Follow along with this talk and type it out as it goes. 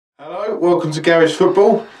Hello, welcome to Garage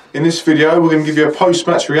Football. In this video we're going to give you a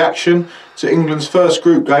post-match reaction to England's first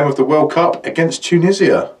group game of the World Cup against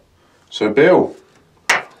Tunisia. So Bill,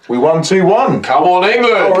 we won 2-1. Come on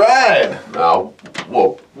England! Alright! Now,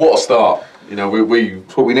 what a start. You know,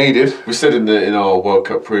 That's what we needed. we said in our World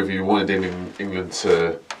Cup preview we wanted England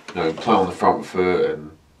to, you know, play on the front foot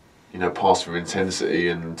and, you know, pass with intensity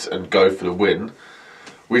and go for the win.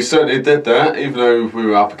 We certainly did that, even though we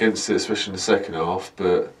were up against it, especially in the second half.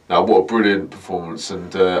 But now, what a brilliant performance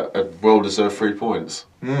and a well-deserved 3 points.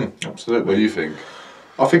 Absolutely. What do you think?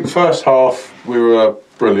 I think the first half we were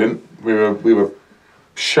brilliant. We were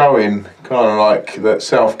showing kind of like that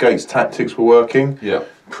Southgate's tactics were working. Yeah.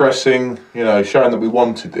 Pressing, you know, showing that we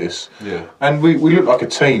wanted this. Yeah. And we looked like a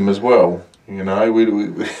team as well. You know,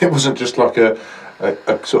 it wasn't just like a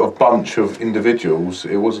sort of bunch of individuals.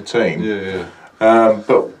 It was a team. Yeah, yeah.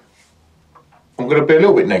 But I'm going to be a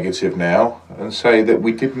little bit negative now and say that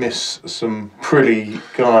we did miss some pretty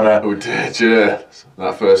kind of We did, yeah.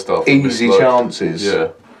 That first half. easy chances. Yeah.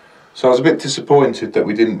 So I was a bit disappointed that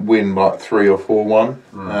we didn't win like 3 or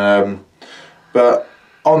 4-1. But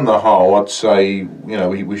on the whole, I'd say, you know,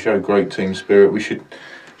 we showed great team spirit. We should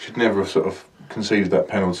never have sort of conceded that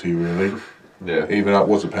penalty, really. Yeah. Even though it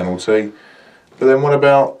was a penalty. But then what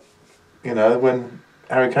about, you know, when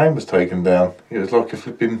Harry Kane was taken down? It was like a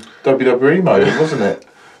flipping WWE moment, wasn't it?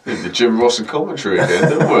 The Jim Ross and commentary again,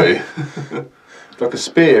 didn't we? Like a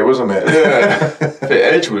spear, wasn't it? Yeah. I think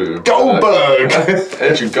Edge would have been Goldberg!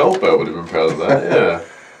 Edge and Goldberg would have been proud of that,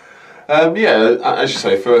 yeah. Yeah, as you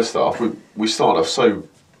say, first half, we started off so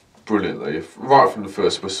brilliantly. Right from the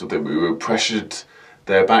first whistle, didn't we? We were pressured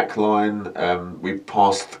their back line, we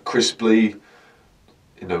passed crisply,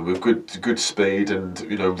 you know, with good speed and,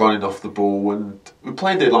 you know, running off the ball, and we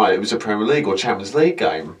played it like it was a Premier League or Champions League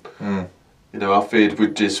game. You know, I feared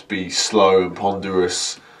we'd just be slow and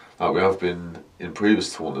ponderous like we have been in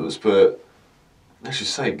previous tournaments, but as you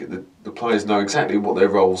say, the players know exactly what their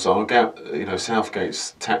roles are. You know,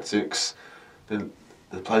 Southgate's tactics, the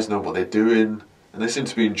players know what they're doing, and they seem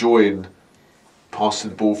to be enjoying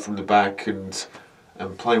passing the ball from the back and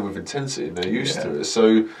playing with intensity, and they're used to it.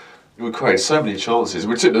 So we created so many chances.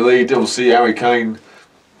 We took the lead, obviously, Harry Kane,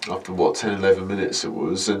 after what, 10, 11 minutes it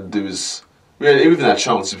was, and there was, we even had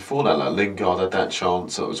chances before that, like Lingard had that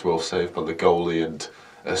chance that was well saved by the goalie, and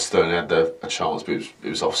Sterling had a chance, but it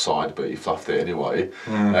was offside, but he fluffed it anyway.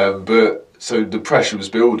 But so the pressure was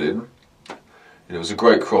building. You know, it was a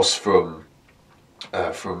great cross from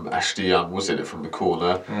Ashley Young, wasn't it, from the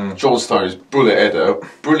corner? John Stones' bullet header,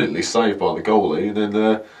 brilliantly saved by the goalie, and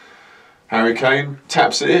then Harry Kane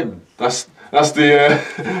taps it in. That's the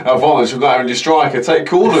advantage of not having your striker take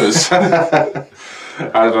corners. I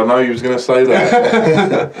don't know you was going to say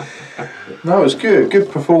that. No, it was good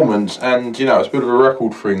performance, and you know, it's a bit of a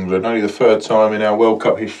record for England. Only the third time in our World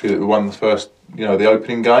Cup history that we won the first, you know, the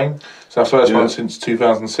opening game. It's our first one since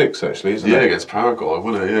 2006, actually, isn't it? Yeah, against Paraguay,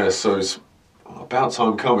 wasn't it? Yeah, so it's about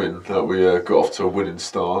time coming that we got off to a winning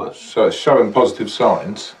start. So it's showing positive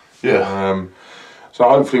signs. Yeah. So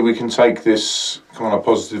hopefully we can take this kind of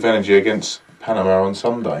positive energy against Panama on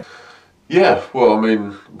Sunday. Yeah, well, I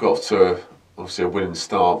mean, got off to obviously a winning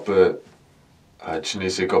start, but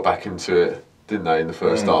Tunisia got back into it, didn't they, in the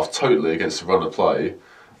first half, totally against the run of play.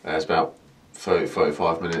 It's about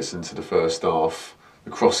 35 minutes into the first half.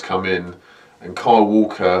 The cross come in, and Kyle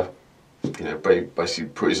Walker, you know, basically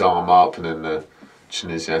put his arm up, and then the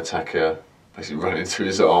Tunisia attacker basically ran into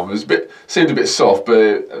his arm. It was seemed a bit soft,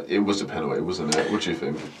 but it was a penalty, wasn't it? What do you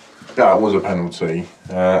think? Yeah, it was a penalty.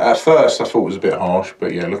 At first I thought it was a bit harsh,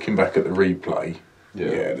 but yeah, looking back at the replay,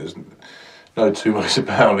 yeah there's no two ways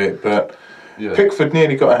about it, but Pickford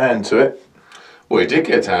nearly got a hand to it. Well, he did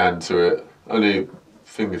get a hand to it, only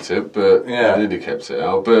fingertip, but he nearly kept it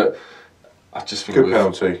out. But I just think good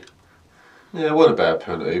penalty. Yeah, it wasn't a bad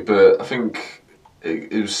penalty, but I think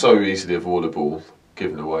it was so easily avoidable,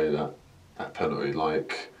 giving away that penalty.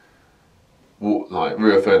 Like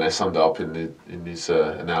Rio Ferdinand summed it up in his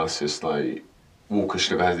analysis. Like, Walker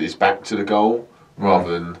should have had his back to the goal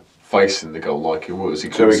rather than facing the goal like he was.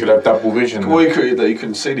 So he could have double vision. Well, he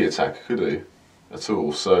couldn't see the attacker, could he? At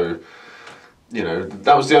all. So, you know,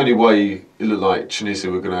 that was the only way it looked like Tunisia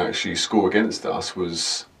were going to actually score against us,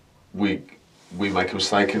 was we make a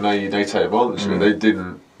mistake and they take advantage of it.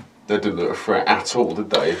 They didn't look a threat at all, did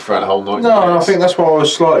they, throughout the whole night? No, and I think that's why I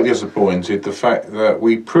was slightly disappointed, the fact that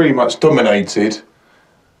we pretty much dominated,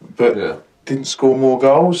 but didn't score more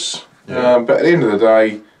goals. But at the end of the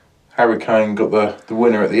day, Harry Kane got the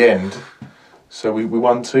winner at the end, so we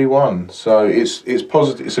won 2-1. So it's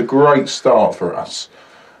positive. It's a great start for us.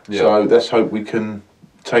 So let's hope we can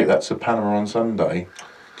take that to Panama on Sunday.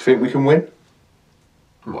 you think we can win?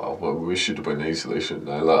 Well, we should have won easily, shouldn't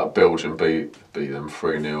they? Like Belgium beat them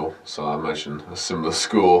 3-0, so I imagine a similar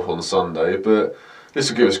score on Sunday. But this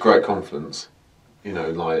will give us great confidence. You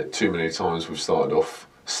know, like too many times we've started off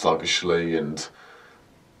sluggishly and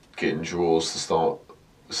getting draws to start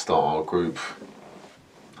our group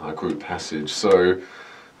passage. So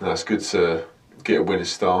it's good to get a winning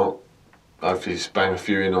start. Hopefully, just bang a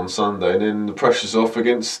few in on Sunday, and then the pressure's off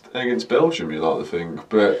against Belgium. You like to think,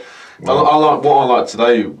 but I like what I like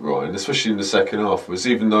today, Ryan, especially in the second half, was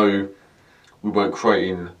even though we weren't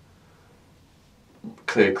creating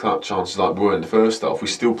clear-cut chances like we were in the first half, we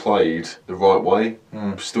still played the right way.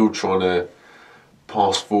 Still trying to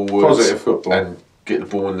pass forward, positive football, and get the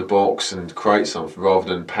ball in the box and create something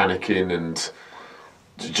rather than panicking and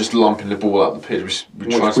just lumping the ball up the pitch. We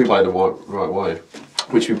tried to play the right way.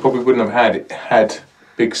 Which we probably wouldn't have had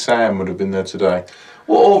Big Sam would have been there today.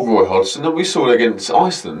 Well, or Roy Hodgson. We saw it against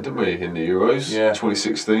Iceland, didn't we, in the Euros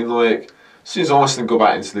 2016? Like, as soon as Iceland got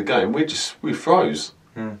back into the game, we froze.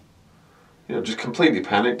 You know, just completely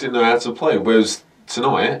panicked, didn't know how to play. Whereas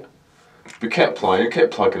tonight, we kept playing,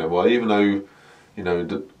 kept plugging away, even though, you know,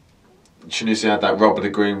 Tunisia had that rubber to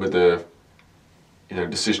green with the, you know,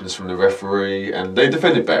 decisions from the referee, and they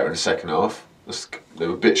defended better in the second half. They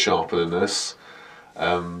were a bit sharper than us.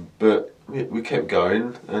 But we kept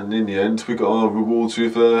going, and in the end we got our rewards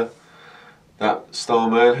with that star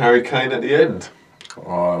man Harry Kane at the end.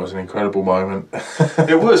 Oh, it was an incredible moment.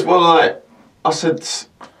 It was. Well, like I said,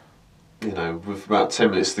 you know, with about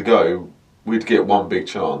 10 minutes to go, we'd get one big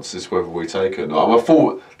chance. It's whether we take it or not. I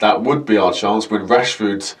thought that would be our chance when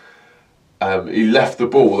Rashford, he left the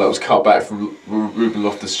ball that was cut back from Ruben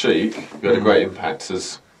Loftus-Cheek, who had a great impact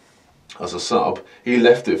as a sub. He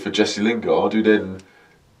left it for Jesse Lingard, who then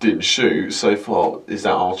didn't shoot, so thought, is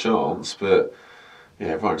that our chance? But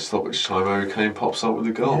yeah, right stoppage time, Harry Kane pops up with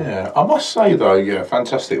a goal. Yeah, I must say though,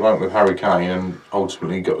 fantastic moment with Harry Kane, and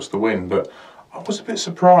ultimately got us the win. But I was a bit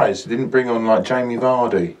surprised he didn't bring on like Jamie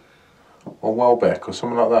Vardy or Welbeck or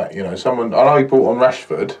someone like that. You know, someone. I know he brought on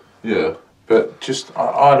Rashford. Yeah. But just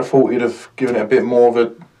I'd have thought he'd have given it a bit more of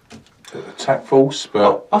a attack force.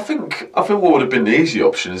 But I think what would have been the easy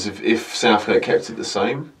option is if Southgate kept it the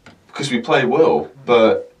same, because we played well,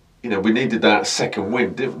 but. You know, we needed that second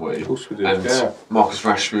win, didn't we? Of course we did. And Marcus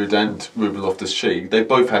Rashford and Ruben Loftus-Cheek, they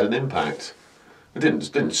both had an impact. They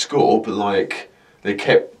didn't score, but like they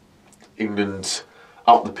kept England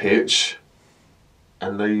up the pitch,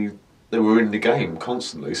 and they were in the game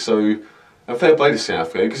constantly. So, a fair play to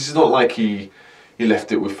Southgate, because it's not like he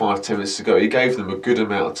left it with 5-10 minutes to go. He gave them a good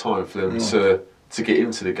amount of time for them to get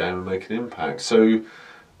into the game and make an impact. So,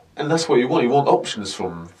 and that's what you want. You want options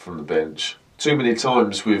from the bench. Too many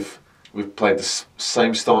times we've played the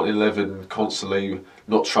same starting 11 constantly,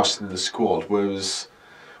 not trusting the squad, whereas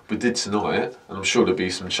we did tonight, and I'm sure there'll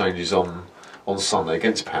be some changes on Sunday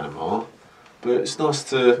against Panama. But it's nice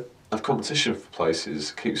to have competition for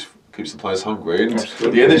places, keeps the players hungry, and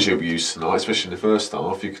the energy we used tonight, especially in the first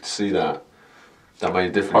half, you could see that made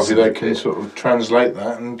a difference. Hopefully they can sort of translate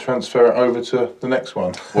that and transfer it over to the next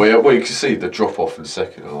one. Well, you can see the drop off in the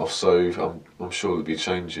second half, so I'm sure there'll be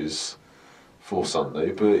changes for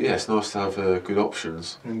Sunday, but yeah, it's nice to have good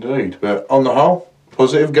options. Indeed, but on the whole,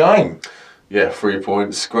 positive game. Yeah, 3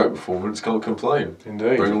 points, great performance, can't complain.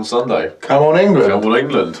 Indeed. Bring on Sunday. Come on England. Come on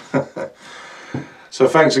England. So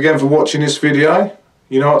thanks again for watching this video.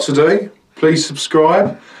 You know what to do. Please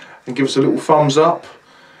subscribe and give us a little thumbs up,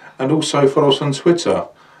 and also follow us on Twitter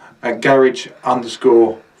at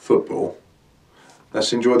 @garage_football.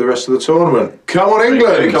 Let's enjoy the rest of the tournament. Come on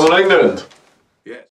England! Come on England!